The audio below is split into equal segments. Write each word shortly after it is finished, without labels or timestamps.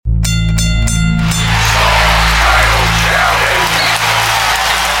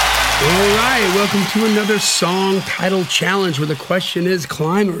welcome to another song title challenge where the question is,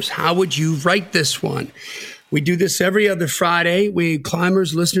 climbers, how would you write this one? We do this every other Friday.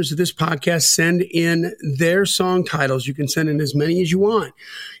 Climbers, listeners of this podcast, send in their song titles. You can send in as many as you want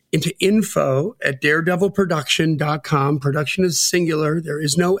into info@daredevilproduction.com. Production is singular. There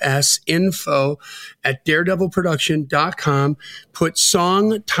is no S. info@daredevilproduction.com. Put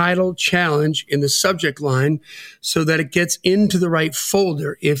song title challenge in the subject line so that it gets into the right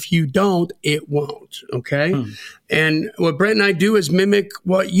folder. If you don't, it won't. Okay. And what Brent and I do is mimic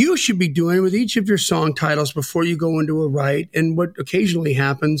what you should be doing with each of your song titles before you go into a write. And what occasionally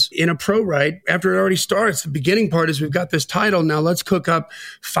happens in a pro write after it already starts, the beginning part is we've got this title. Now let's cook up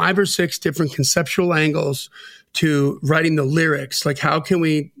 5 or 6 different conceptual angles to writing the lyrics. Like how can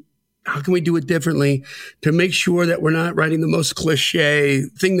we do it differently to make sure that we're not writing the most cliche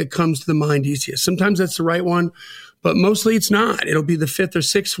thing that comes to the mind easiest? Sometimes that's the right one, but mostly it's not. It'll be the 5th or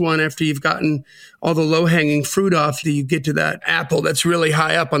 6th one after you've gotten all the low-hanging fruit off that you get to that apple that's really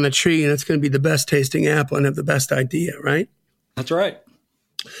high up on the tree, and it's going to be the best tasting apple and have the best idea, right? That's right.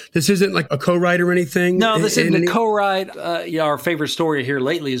 This isn't like a co-write or anything? No, this isn't a co-write. Our favorite story here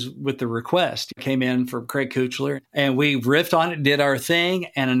lately is with the request. It came in from Craig Kuchler, and we riffed on it, did our thing,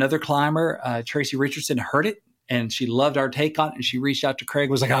 and another climber, Tracy Richardson, heard it, and she loved our take on it, and she reached out to Craig,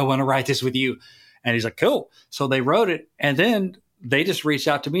 was like, I want to write this with you. And he's like, cool. So they wrote it, and then they just reached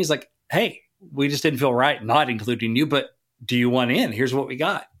out to me. He's like, hey, we just didn't feel right not including you, but do you want in? Here's what we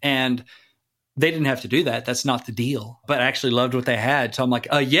got. And they didn't have to do that. That's not the deal. But I actually loved what they had. So I'm like,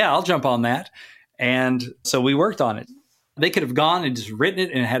 yeah, I'll jump on that. And so we worked on it. They could have gone and just written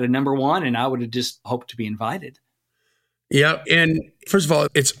it and had a number 1, and I would have just hoped to be invited. Yeah. And first of all,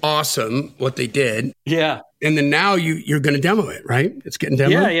 it's awesome what they did. Yeah. And then now you're going to demo it, right? It's getting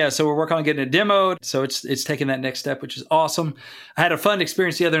demoed? Yeah. So we're working on getting it demoed. So it's taking that next step, which is awesome. I had a fun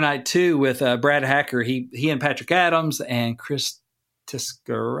experience the other night, too, with Brad Hacker. He and Patrick Adams and Chris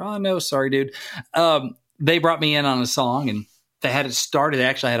Tiscarano, sorry, dude. They brought me in on a song, and they had it started. They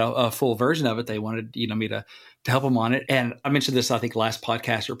actually had a full version of it. They wanted me to help them on it. And I mentioned this, I think, last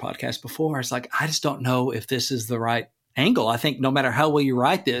podcast or podcast before. It's like, I just don't know if this is the right angle. I think no matter how well you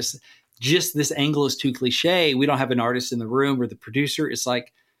write this, just this angle is too cliche. We don't have an artist in the room or the producer. It's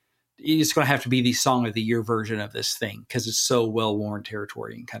like, it's going to have to be the song of the year version of this thing because it's so well-worn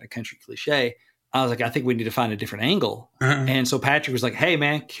territory and kind of country cliche. I was like, I think we need to find a different angle. Uh-huh. And so Patrick was like, hey,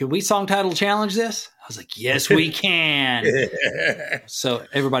 man, can we song title challenge this? I was like, yes, we can. So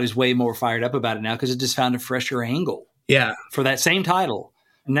everybody's way more fired up about it now because it just found a fresher angle. Yeah. For that same title.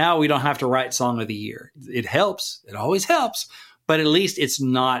 Now we don't have to write song of the year. It helps. It always helps. But at least it's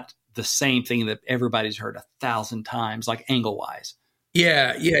not the same thing that everybody's heard 1,000 times, like angle-wise.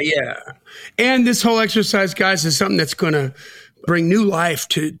 Yeah. And this whole exercise, guys, is something that's going to bring new life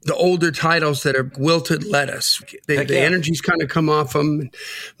to the older titles that are wilted lettuce. The energy's kind of come off them.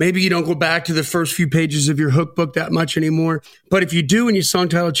 Maybe you don't go back to the first few pages of your hook book that much anymore. But if you do, and you song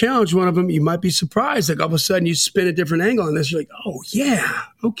title challenge one of them, you might be surprised. Like all of a sudden you spin a different angle on this. You're like, oh, yeah,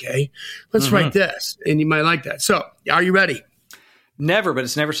 okay, let's write this. And you might like that. So are you ready? Never, but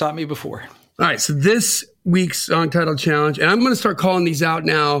it's never stopped me before. All right, so this week's song title challenge, and I'm going to start calling these out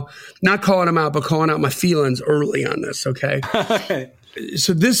now, not calling them out, but calling out my feelings early on this, okay?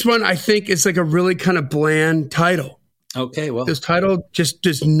 So this one, I think, is like a really kind of bland title. Okay, well. This title just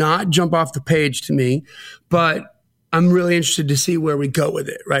does not jump off the page to me, but I'm really interested to see where we go with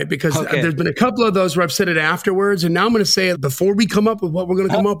it, right? Because there's been a couple of those where I've said it afterwards, and now I'm going to say it before we come up with what we're going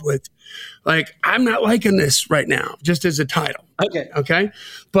to come up with. Like, I'm not liking this right now, just as a title. Okay?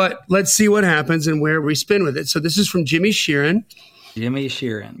 But let's see what happens and where we spin with it. So this is from Jimmy Sheeran. Jimmy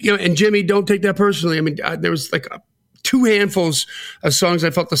Sheeran. And Jimmy, don't take that personally. I mean, there was like 2 handfuls of songs I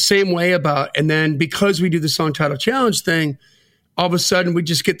felt the same way about. And then because we do the song title challenge thing, all of a sudden we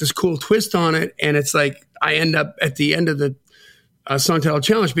just get this cool twist on it. And it's like, I end up at the end of the song title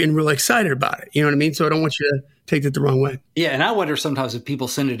challenge being really excited about it. You know what I mean? So I don't want you to take it the wrong way. Yeah. And I wonder sometimes if people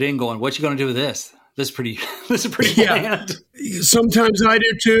send it in going, what you going to do with this? This is pretty bland. Sometimes I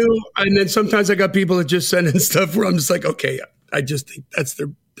do too. And then sometimes I got people that just send in stuff where I'm just like, okay, I just think that's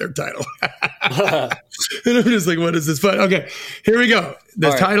their title. And I'm just like, what is this fun? Okay, here we go.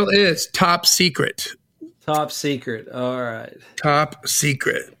 The title is Top Secret. Top Secret. All right. Top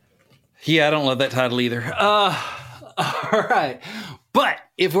Secret. Yeah, I don't love that title either. All right. But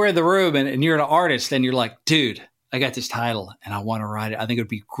if we're in the room and you're an artist and you're like, dude, I got this title and I want to write it. I think it would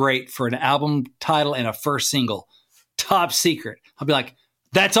be great for an album title and a first single. Top Secret. I'll be like,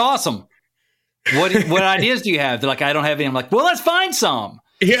 that's awesome. What ideas do you have? They're like, I don't have any. I'm like, well, let's find some.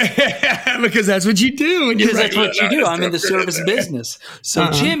 Yeah, because that's what you do. Because that's what you do. I'm in the service business. So,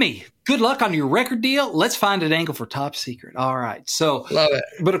 Jimmy, good luck on your record deal. Let's find an angle for Top Secret. All right. So, Love it.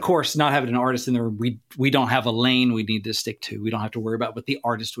 But of course, not having an artist in there, we don't have a lane we need to stick to. We don't have to worry about what the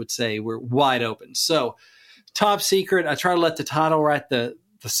artist would say. We're wide open. So Top Secret, I try to let the title write the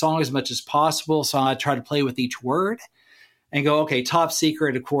song as much as possible. So I try to play with each word and go, okay, Top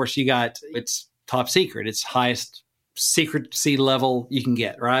Secret, of course, it's top secret. It's highest secrecy level you can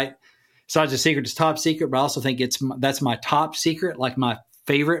get, right? So It's a Secret is top secret, but I also think that's my top secret, like my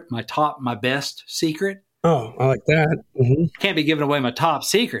favorite, my best secret. Oh, I like that. Mm-hmm. Can't be giving away my top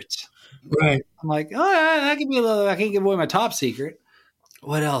secrets. Right. I'm like, I can't give away my top secret.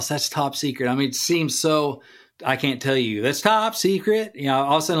 What else? That's top secret. I mean, it seems so, I can't tell you. That's top secret. You know,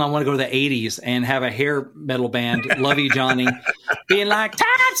 all of a sudden I want to go to the 80s and have a hair metal band, Love You, Johnny, being like,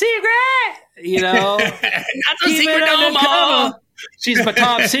 top secret, you know. Not the secret no more. She's my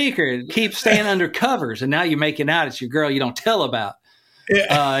top secret. Keep staying under covers. And now you're making out it's your girl you don't tell about.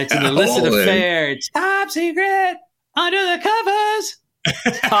 It's an illicit affair. It's top secret under the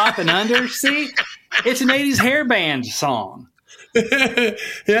covers. Top and under. See, it's an 80s hair band song. Yeah,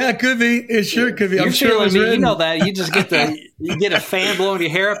 it could be. It sure could be. You're I'm sure feeling it was me. written. You know that. You just get a fan blowing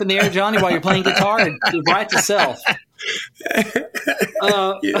your hair up in the air, Johnny, while you're playing guitar, and it writes itself.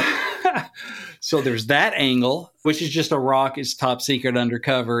 So there's that angle, which is just a rock. It's top secret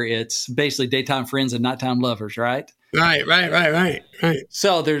undercover. It's basically daytime friends and nighttime lovers, right? Right.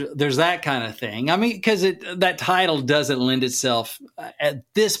 So there's that kind of thing. I mean, because that title doesn't lend itself at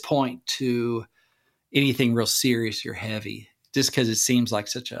this point to anything real serious or heavy, just because it seems like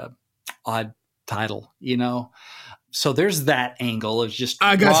such a odd title, you know. So there's that angle of just.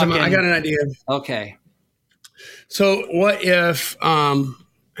 I got an idea. Okay. So what if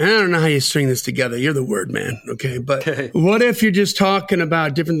I don't know how you string this together. You're the word man, okay? But what if you're just talking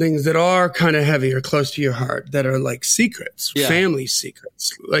about different things that are kind of heavy or close to your heart, that are like secrets, family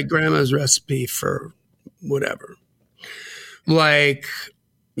secrets, like grandma's recipe for whatever. Like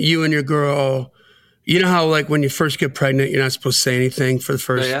you and your girl, you know how like when you first get pregnant, you're not supposed to say anything for the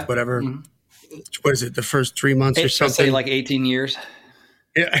first whatever. Mm-hmm. What is it? The first 3 months or something? Say like 18 years.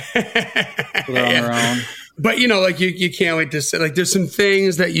 Yeah. On their own. But, you know, like you can't wait to say, like, there's some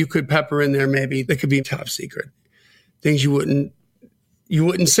things that you could pepper in there maybe that could be top secret. Things you wouldn't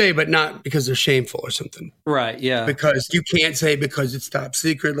say, but not because they're shameful or something. Right, yeah. Because you can't say because it's top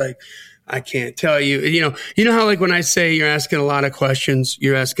secret. Like, I can't tell you. You know how, like, when I say you're asking a lot of questions,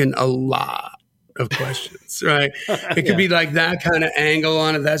 you're asking a lot of questions, right? It could be like that kind of angle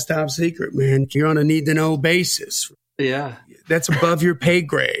on it. That's top secret, man. You're on a need-to-know basis. Yeah. That's above your pay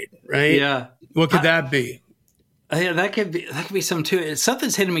grade, right? Yeah. What could that be? Yeah, that could be something too.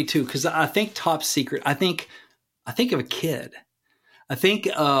 Something's hitting me too, because I think top secret. I think of a kid. I think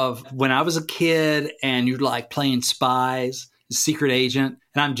of when I was a kid and you'd like playing spies, secret agent,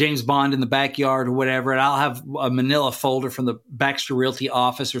 and I'm James Bond in the backyard or whatever, and I'll have a manila folder from the Baxter Realty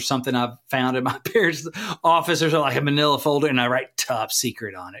office or something I've found in my parents' office, or like a manila folder, and I write top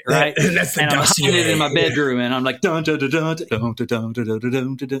secret on it, right? And that's the dossier. I'm hiding it in my bedroom, and I'm like, dun, dun, dun, dun, dun, dun, dun, dun, dun,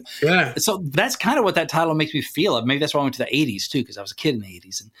 dun, dun, dun. Yeah. So that's kind of what that title makes me feel of. Maybe that's why I went to the 80s too, because I was a kid in the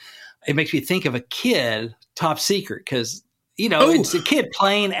 80s, and it makes me think of a kid, top secret, because it's a kid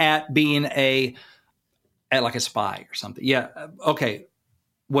playing at being at like a spy or something. Yeah. Okay.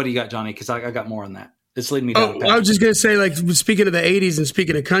 What do you got, Johnny? Because I got more on that. It's leading me down. I was just going to say, like, speaking of the 80s and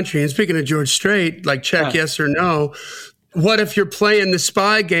speaking of country and speaking of George Strait, like, check yes or no. What if you're playing the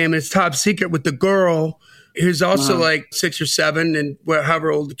spy game and it's top secret with the girl who's also like 6 or 7 and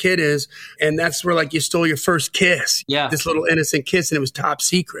however old the kid is, and that's where, like, you stole your first kiss. Yeah. This little innocent kiss, and it was top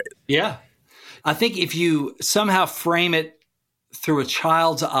secret. Yeah. I think if you somehow frame it through a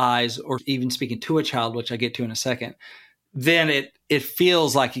child's eyes, or even speaking to a child, which I get to in a second, then it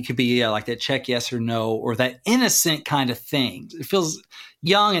feels like it could be like that check yes or no, or that innocent kind of thing. It feels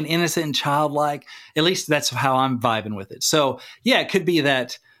young and innocent and childlike. At least that's how I'm vibing with it. So yeah, it could be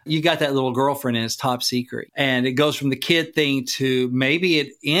that you got that little girlfriend and it's top secret. And it goes from the kid thing to maybe it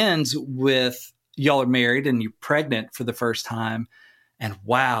ends with y'all are married and you're pregnant for the first time. And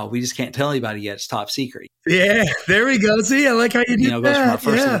wow, we just can't tell anybody yet. It's top secret. Yeah, there we go. See, I like how you do that. Goes from our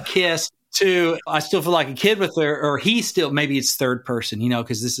first little kiss to I still feel like a kid with her, or he still, maybe it's third person,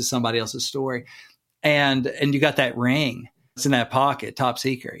 because this is somebody else's story. And you got that ring. It's in that pocket, top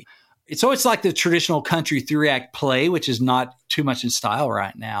secret. So it's like the traditional country 3-act play, which is not too much in style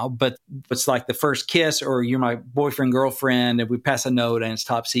right now, but it's like the first kiss, or you're my boyfriend, girlfriend, and we pass a note and it's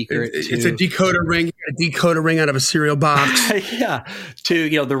top secret. It's a decoder ring. A decoder ring out of a cereal box. Yeah.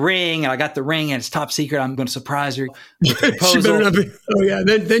 To, the ring, and I got the ring and it's top secret. I'm going to surprise her with the proposal. She better not be, oh yeah.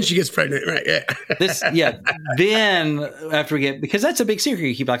 Then she gets pregnant. Right. Yeah. Then after we get, because that's a big secret.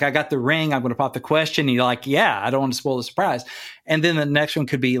 You keep like, I got the ring. I'm going to pop the question. And you're like, yeah, I don't want to spoil the surprise. And then the next one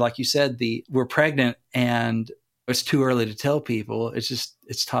could be, like you said, we're pregnant and it's too early to tell people.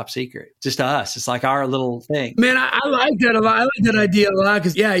 It's top secret. Just us. It's like our little thing. Man, I like that a lot. I like that idea a lot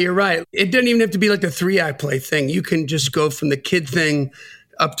because, yeah, you're right. It doesn't even have to be like the 3-act play thing. You can just go from the kid thing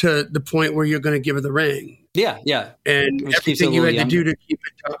up to the point where you're going to give her the ring. Yeah, yeah. And everything you had to do to keep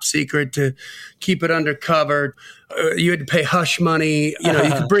it top secret, to keep it undercover. You had to pay hush money. You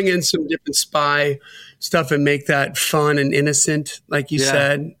could bring in some different spy stuff and make that fun and innocent, like you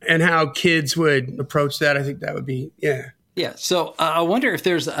said. And how kids would approach that, I think that would be, yeah. Yeah. So I wonder if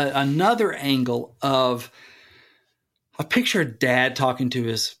there's another angle of a picture of dad talking to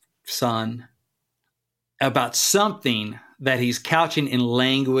his son about something that he's couching in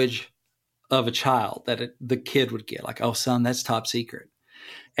language of a child that the kid would get, like, oh, son, that's top secret.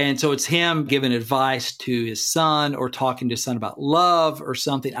 And so it's him giving advice to his son or talking to his son about love or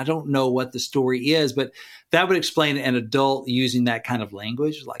something. I don't know what the story is, but that would explain an adult using that kind of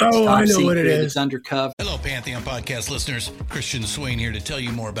language. Like, oh, I know what it is. It's undercover. Hello, Pantheon podcast listeners. Christian Swain here to tell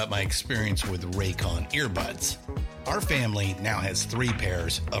you more about my experience with Raycon earbuds. Our family now has 3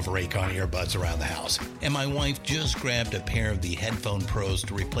 pairs of Raycon earbuds around the house, and my wife just grabbed a pair of the Headphone Pros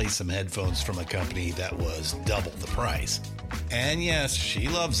to replace some headphones from a company that was double the price. And yes, she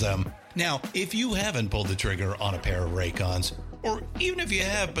loves them. Now, if you haven't pulled the trigger on a pair of Raycons, or even if you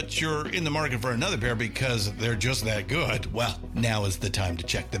have, but you're in the market for another pair because they're just that good, well, now is the time to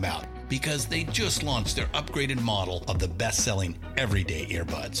check them out, because they just launched their upgraded model of the best-selling everyday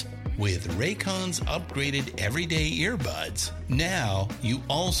earbuds. With Raycon's upgraded everyday earbuds, now you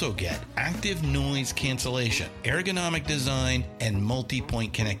also get active noise cancellation, ergonomic design, and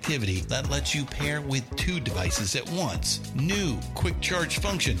multi-point connectivity that lets you pair with 2 devices at once. New quick charge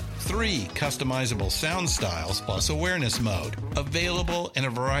function, 3 customizable sound styles, plus awareness mode. Available in a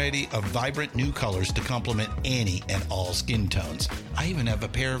variety of vibrant new colors to complement any and all skin tones. I even have a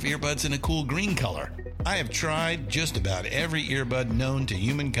pair of earbuds in a cool green color. I have tried just about every earbud known to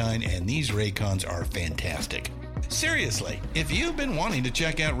humankind, and these Raycons are fantastic. Seriously, if you've been wanting to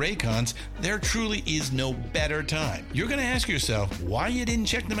check out Raycons, there truly is no better time. You're going to ask yourself why you didn't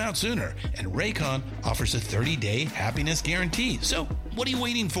check them out sooner, and Raycon offers a 30-day happiness guarantee. So what are you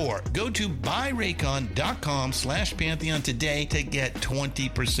waiting for? Go to buyraycon.com/Pantheon today to get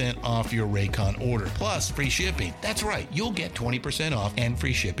 20% off your Raycon order, plus free shipping. That's right, you'll get 20% off and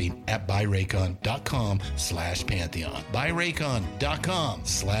free shipping at buyraycon.com/Pantheon.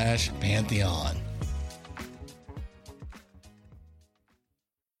 buyraycon.com/Pantheon.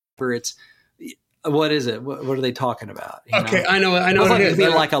 It's, what is it? What are they talking about? Okay, I know what it is.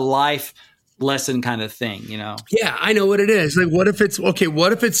 It's like a life lesson kind of thing, Yeah, I know what it is. Like, what if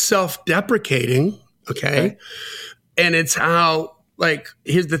it's self-deprecating? Okay. And it's how, like,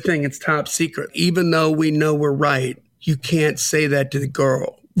 here's the thing, it's top secret. Even though we know we're right, you can't say that to the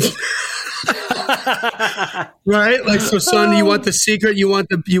girl. Right? Like, so son, you want the secret? You want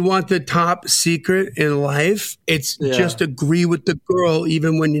the top secret in life? It's just agree with the girl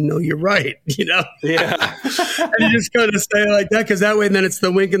even when you know you're right, Yeah. And you just gotta say it like that, because that way then it's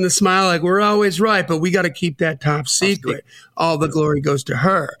the wink and the smile, like, we're always right, but we got to keep that top secret. All the glory goes to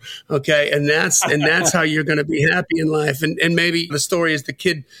her. Okay. And that's how you're gonna be happy in life. And maybe the story is the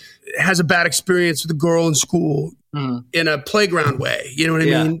kid has a bad experience with a girl in school. In a playground way, you know what I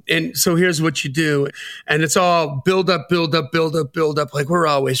mean? And so here's what you do. And it's all build up. Like, we're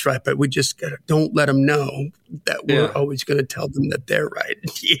always right, but we just don't let them know that we're always going to tell them that they're right.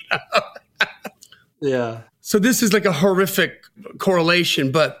 Yeah. So this is like a horrific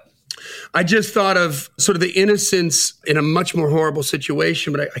correlation, but I just thought of sort of the innocence in a much more horrible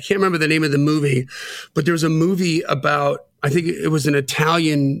situation, but I can't remember the name of the movie, but there was a movie about, I think it was an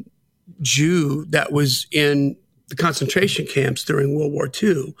Italian Jew that was in the concentration camps during World War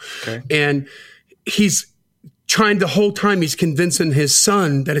II. Okay. And he's the whole time he's convincing his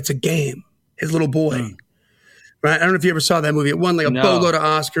son that it's a game, his little boy. Right? I don't know if you ever saw that movie. It won like a boatload of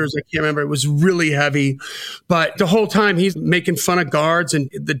Oscars. I can't remember. It was really heavy. But the whole time he's making fun of guards, and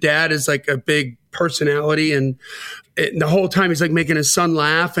the dad is like a big personality. And the whole time he's like making his son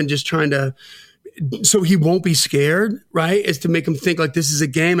laugh and just trying to, so he won't be scared, right? Is to make him think like this is a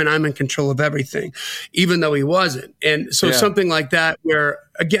game and I'm in control of everything, even though he wasn't. And so something like that where,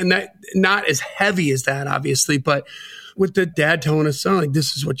 again, that not as heavy as that, obviously, but with the dad telling his son, like,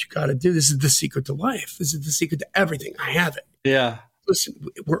 this is what you got to do. This is the secret to life. This is the secret to everything. I have it. Yeah. Listen,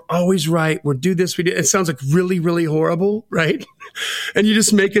 we're always right. We'll do this. We do. It sounds like really, really horrible, right? And you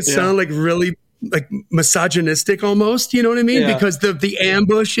just make it sound like really like misogynistic almost. You know what I mean? Yeah. Because the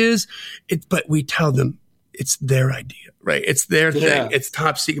ambush is it. But we tell them it's their idea, right? It's their thing. It's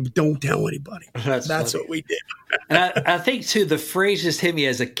top secret. But don't tell anybody. That's what we did. And I think too, the phrase just hit me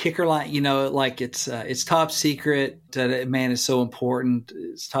as a kicker line. You know, like it's top secret. Man, is so important.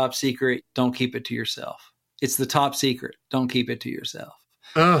 It's top secret. Don't keep it to yourself. It's the top secret. Don't keep it to yourself.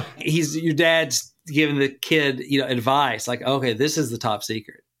 Oh. Your dad's giving the kid, advice like, okay, this is the top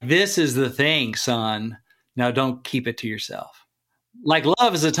secret. This is the thing, son. Now don't keep it to yourself. Like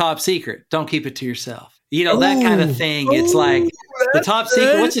love is a top secret. Don't keep it to yourself. That kind of thing. It's like the top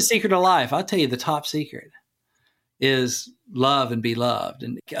secret. What's the secret of life? I'll tell you the top secret is love and be loved.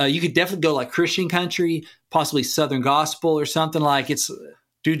 And you could definitely go like Christian country, possibly Southern gospel or something like it's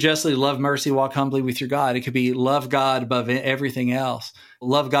do justly, love mercy, walk humbly with your God. It could be love God above everything else.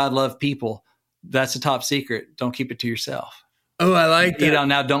 Love God, love people. That's the top secret. Don't keep it to yourself. Oh, I like that.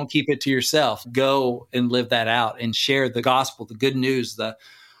 Now don't keep it to yourself. Go and live that out and share the gospel, the good news, the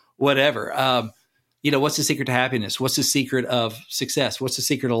whatever. What's the secret to happiness? What's the secret of success? What's the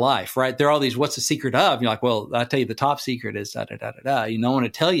secret of life, right? There are all these, what's the secret of? You're like, well, I'll tell you the top secret is da-da-da-da-da. No one to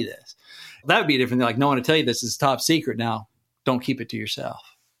tell you this. That would be a different thing. Like, no one to tell you this is top secret. Now, don't keep it to yourself.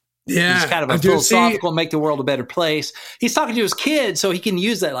 Yeah. It's kind of a philosophical, make the world a better place. He's talking to his kid, so he can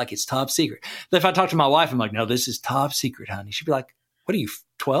use that like it's top secret. But if I talk to my wife, I'm like, no, this is top secret, honey. She'd be like, what are you,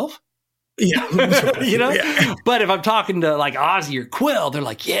 12? Yeah. Yeah. But if I'm talking to like Ozzy or Quill, they're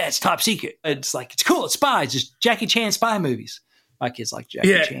like, yeah, it's top secret. It's like, it's cool. It's spies, just Jackie Chan spy movies. My kids like Jackie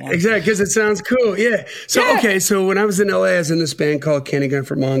Chan. Yeah, exactly, because it sounds cool. Yeah. So, okay, so when I was in LA, I was in this band called Candygram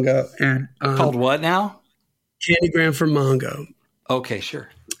for Mongo. And, called what now? Candygram for Mongo. Okay, sure.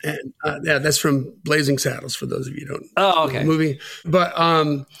 And that's from Blazing Saddles, for those of you who don't know the movie. But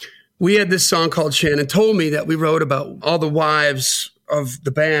we had this song called Shannon Told Me that we wrote about all the wives of the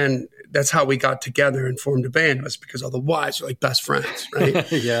band. That's how we got together and formed a band, was because all the wives are like best friends, right?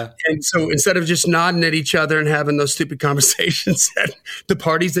 Yeah. And so instead of just nodding at each other and having those stupid conversations at the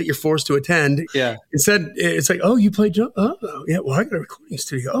parties that you're forced to attend, instead it's like, oh, you play drum? Oh, yeah, well, I got a recording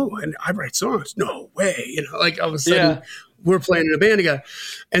studio. Oh, and I write songs. No way. Like all of a sudden we're playing in a band together.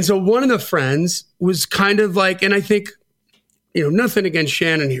 And so one of the friends was kind of like, and I think, nothing against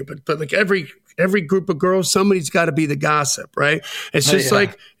Shannon here, but like every group of girls, somebody's got to be the gossip, right? It's just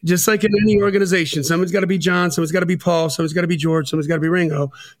like in any organization, someone's got to be John, someone's got to be Paul, someone's got to be George, someone's got to be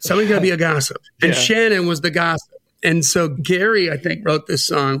Ringo, someone's got to be a gossip. And Shannon was the gossip. And so Gary, I think, wrote this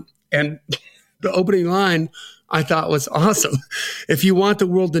song, and the opening line I thought was awesome. If you want the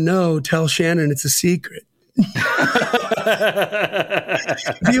world to know, tell Shannon it's a secret. If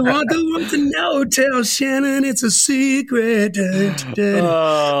you want the world to know, tell Shannon it's a secret. And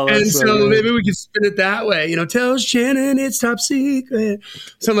so maybe we can spin it that way. Tell Shannon it's top secret.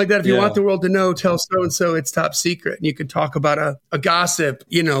 Something like that. If you want the world to know, tell so-and-so it's top secret. And you could talk about a gossip,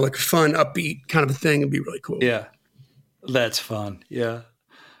 like a fun, upbeat kind of a thing. It'd be really cool. Yeah. That's fun. Yeah.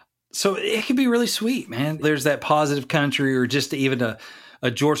 So it can be really sweet, man. There's that positive country, or just even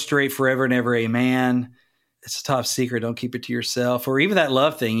a George Strait, Forever and Ever, Amen. It's a top secret. Don't keep it to yourself. Or even that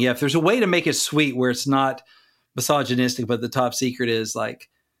love thing. Yeah. If there's a way to make it sweet where it's not misogynistic, but the top secret is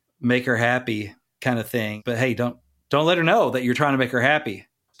like make her happy kind of thing. But hey, don't let her know that you're trying to make her happy.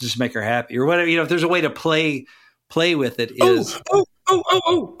 Just make her happy or whatever. If there's a way to play with it is.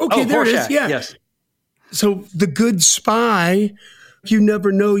 Okay. There it is. Yeah. Yes. So the good spy, you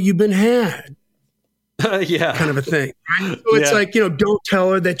never know you've been had. Kind of a thing. Right? So it's like, don't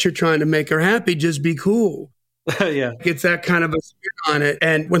tell her that you're trying to make her happy. Just be cool. It's that kind of a spin on it.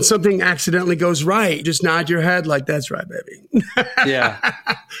 And when something accidentally goes right, just nod your head like, that's right, baby. Yeah.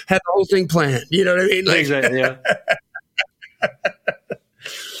 Have the whole thing planned. You know what I mean? Like, exactly. Yeah.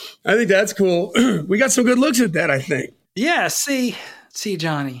 I think that's cool. We got some good looks at that, I think. Yeah. See,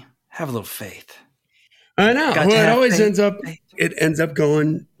 Johnny, have a little faith. I know. Well, it always ends up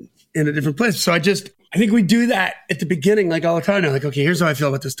going in a different place. So I think we do that at the beginning, like all the time now. Like, okay, here's how I feel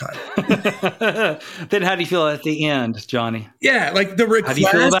about this title. Then how do you feel at the end, Johnny? Yeah, like the request. How do you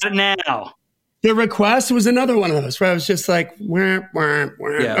feel about it now? The request was another one of those where I was just like, wah, wah, wah.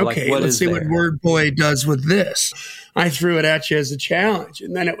 Okay, let's see what Word Boy does with this. I threw it at you as a challenge.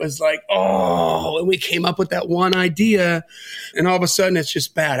 And then it was like, and we came up with that one idea. And all of a sudden, it's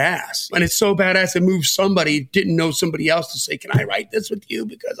just badass. And it's so badass, it moves somebody, didn't know somebody else to say, can I write this with you?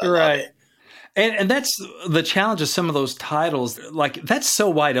 Because I love it. And that's the challenge of some of those titles. Like, that's so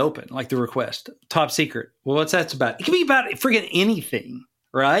wide open, like the request, top secret. Well, what's that about? It can be about friggin' anything,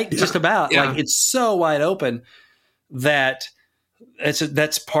 right? Yeah. Just about. Yeah. Like, it's so wide open that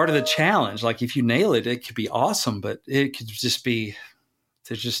that's part of the challenge. Like, if you nail it, it could be awesome, but it could just be,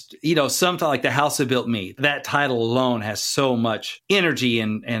 there's just, something like The House That Built Me. That title alone has so much energy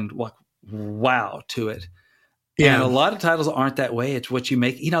and like, wow to it. Yeah. And a lot of titles aren't that way. It's what you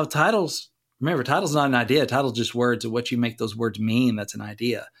make, titles. Remember, title's not an idea. Title's just words, and what you make those words mean, that's an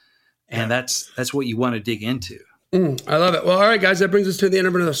idea. And that's what you want to dig into. I love it. Well, all right, guys, that brings us to the end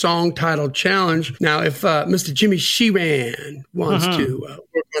of another song title challenge. Now, if Mr. Jimmy Sheeran wants to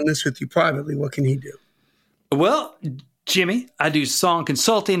work on this with you privately, what can he do? Well, Jimmy, I do song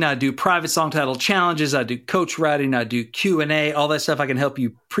consulting. I do private song title challenges. I do coach writing. I do Q&A, all that stuff. I can help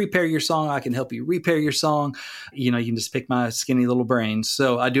you prepare your song. I can help you repair your song. You can just pick my skinny little brain.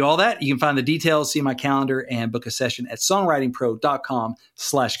 So I do all that. You can find the details, see my calendar, and book a session at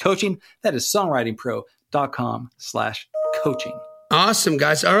songwritingpro.com/coaching. That is songwritingpro.com/coaching. Awesome,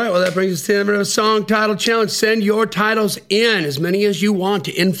 guys. All right. Well, that brings us to the end of a song title challenge. Send your titles in, as many as you want,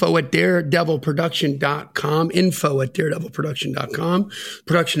 to info@daredevilproduction.com. info@daredevilproduction.com.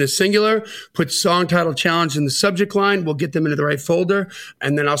 Production is singular. Put song title challenge in the subject line. We'll get them into the right folder.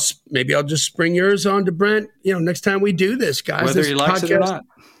 And then I'll just spring yours on to Brent, next time we do this, guys. Whether he likes it or not.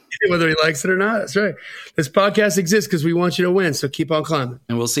 Whether he likes it or not. That's right. This podcast exists because we want you to win. So keep on climbing.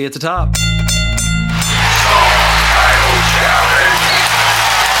 And we'll see you at the top.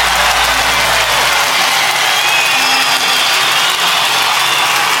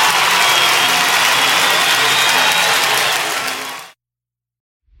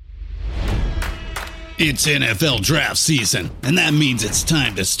 It's NFL draft season, and that means it's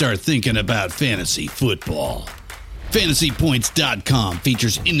time to start thinking about fantasy football. FantasyPoints.com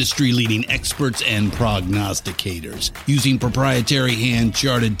features industry-leading experts and prognosticators using proprietary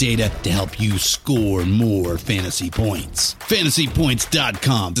hand-charted data to help you score more fantasy points.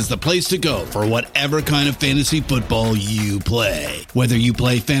 FantasyPoints.com is the place to go for whatever kind of fantasy football you play. Whether you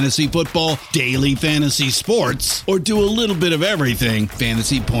play fantasy football, daily fantasy sports, or do a little bit of everything,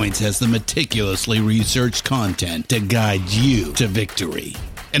 Fantasy Points has the meticulously researched content to guide you to victory.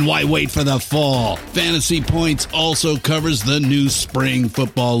 And why wait for the fall? Fantasy Points also covers the new spring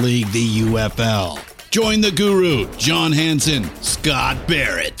football league, the UFL. Join the guru, John Hansen, Scott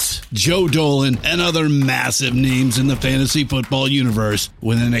Barrett, Joe Dolan, and other massive names in the fantasy football universe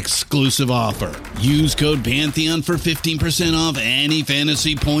with an exclusive offer. Use code Pantheon for 15% off any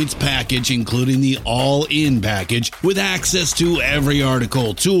Fantasy Points package, including the all-in package, with access to every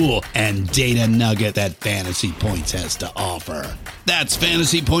article, tool, and data nugget that Fantasy Points has to offer. That's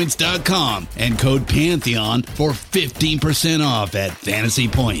FantasyPoints.com and code Pantheon for 15% off at Fantasy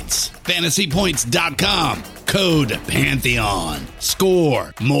Points. FantasyPoints.com, code Pantheon.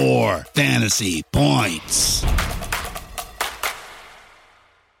 Score more fantasy points.